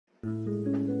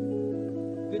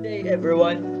Good day,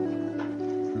 everyone.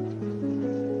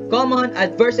 Common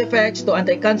adverse effects to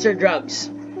anti-cancer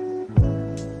drugs.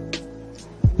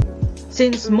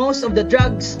 Since most of the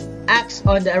drugs acts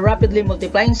on the rapidly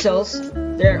multiplying cells,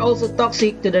 they are also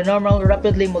toxic to the normal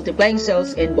rapidly multiplying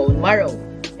cells in bone marrow,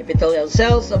 epithelial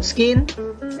cells of skin,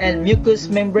 and mucous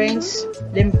membranes,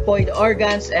 lymphoid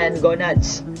organs, and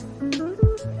gonads.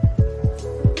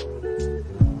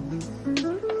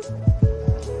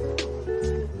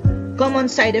 Common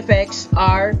side effects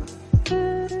are: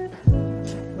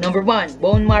 number 1,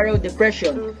 bone marrow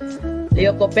depression,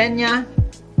 leukopenia,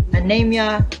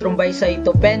 anemia,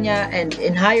 thrombocytopenia, and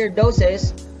in higher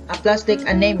doses, aplastic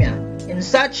anemia. In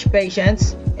such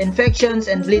patients, infections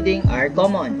and bleeding are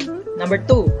common. Number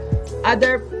 2,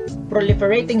 other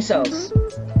proliferating cells,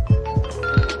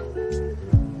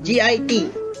 GIT,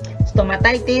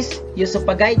 stomatitis,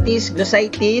 esophagitis,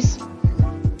 glossitis,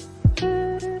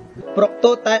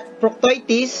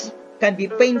 proctitis can be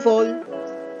painful,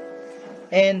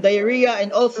 and diarrhea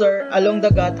and ulcer along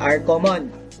the gut are common.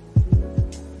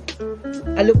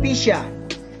 Alopecia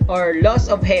or loss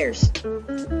of hairs.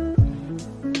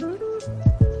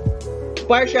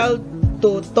 Partial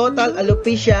to total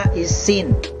alopecia is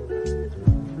seen.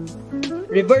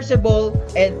 Reversible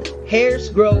and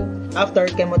hairs grow after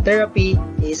chemotherapy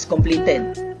is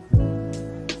completed.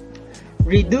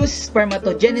 Reduced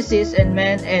spermatogenesis in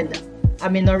men and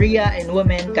amenorrhea in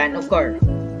women can occur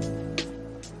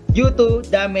due to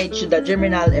damage to the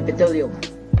germinal epithelium.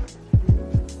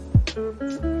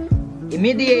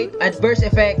 Immediate adverse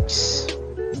effects: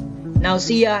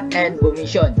 nausea and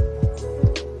vomition.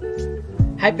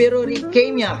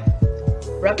 Hyperuricemia,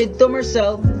 rapid tumor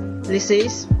cell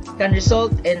lysis, can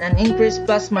result in an increased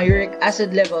plasma uric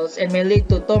acid levels and may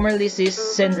lead to tumor lysis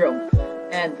syndrome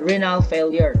and renal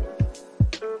failure.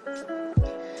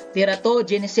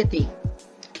 Teratogenicity.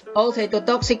 All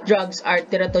cytotoxic drugs are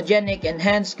teratogenic and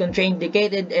hence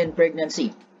contraindicated in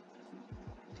pregnancy.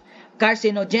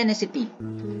 Carcinogenicity.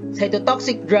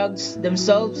 Cytotoxic drugs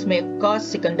themselves may cause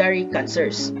secondary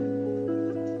cancers.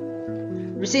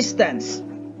 Resistance.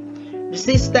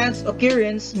 Resistance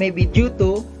occurrence may be due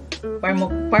to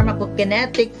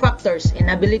pharmacokinetic factors,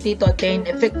 inability to attain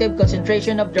effective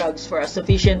concentration of drugs for a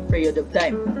sufficient period of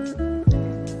time.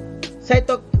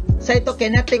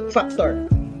 Cytokinetic factor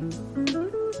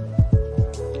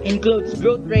includes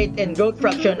growth rate and growth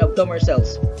fraction of tumor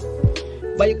cells.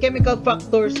 Biochemical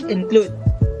factors include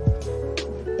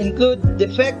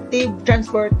defective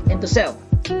transport into cell.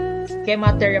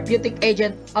 Chemotherapeutic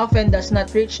agent often does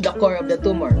not reach the core of the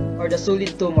tumor or the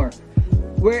solid tumor,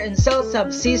 wherein cells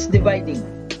have ceased dividing.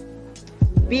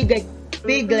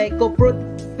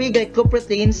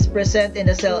 P-glycoproteins present in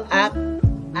the cell act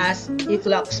as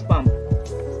efflux pump.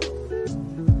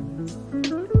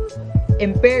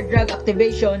 Impaired drug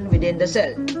activation within the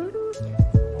cell.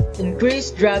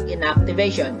 Increased drug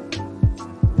inactivation.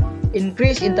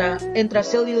 Increased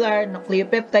intracellular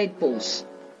nucleopeptide pools.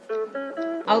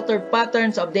 Altered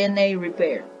patterns of DNA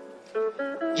repair.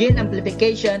 Gene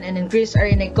amplification and increased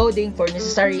RNA coding for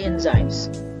necessary enzymes.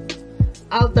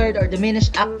 Altered or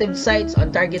diminished active sites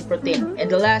on target protein. And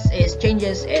the last is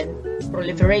changes in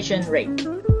proliferation rate.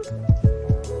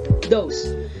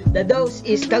 Dose. The dose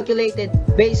is calculated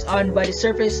based on body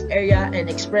surface area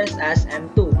and expressed as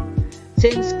M2.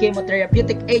 Since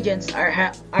chemotherapeutic agents are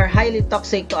highly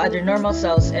toxic to other normal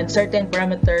cells, and certain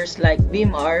parameters like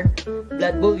BMR,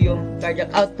 blood volume,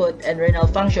 cardiac output, and renal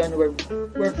function were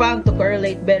found to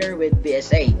correlate better with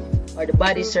BSA, or the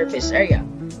body surface area,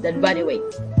 than body weight.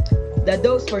 The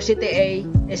dose for CTA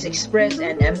is expressed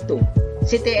in M2.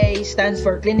 CTA stands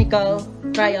for Clinical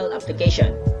Trial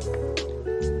Application.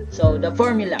 So the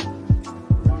formula: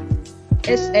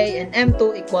 SA and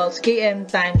M2 equals Km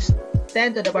times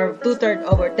 10 to the power of 2/3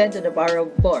 over 10 to the power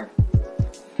of 4.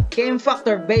 Km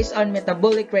factor based on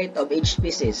metabolic rate of each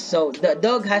species. So the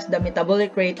dog has the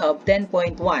metabolic rate of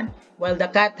 10.1, while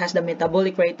the cat has the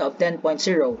metabolic rate of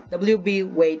 10.0, WB,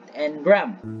 weight, and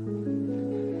gram.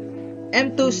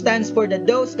 M2 stands for the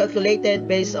dose calculated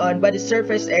based on body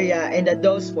surface area and the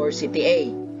dose for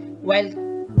CTA, while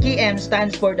Km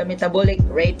stands for the metabolic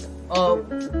rate of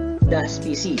the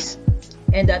species.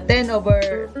 And the 10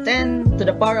 over 10 to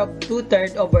the power of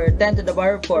 2/3 over 10 to the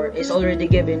power of 4 is already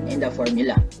given in the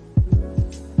formula.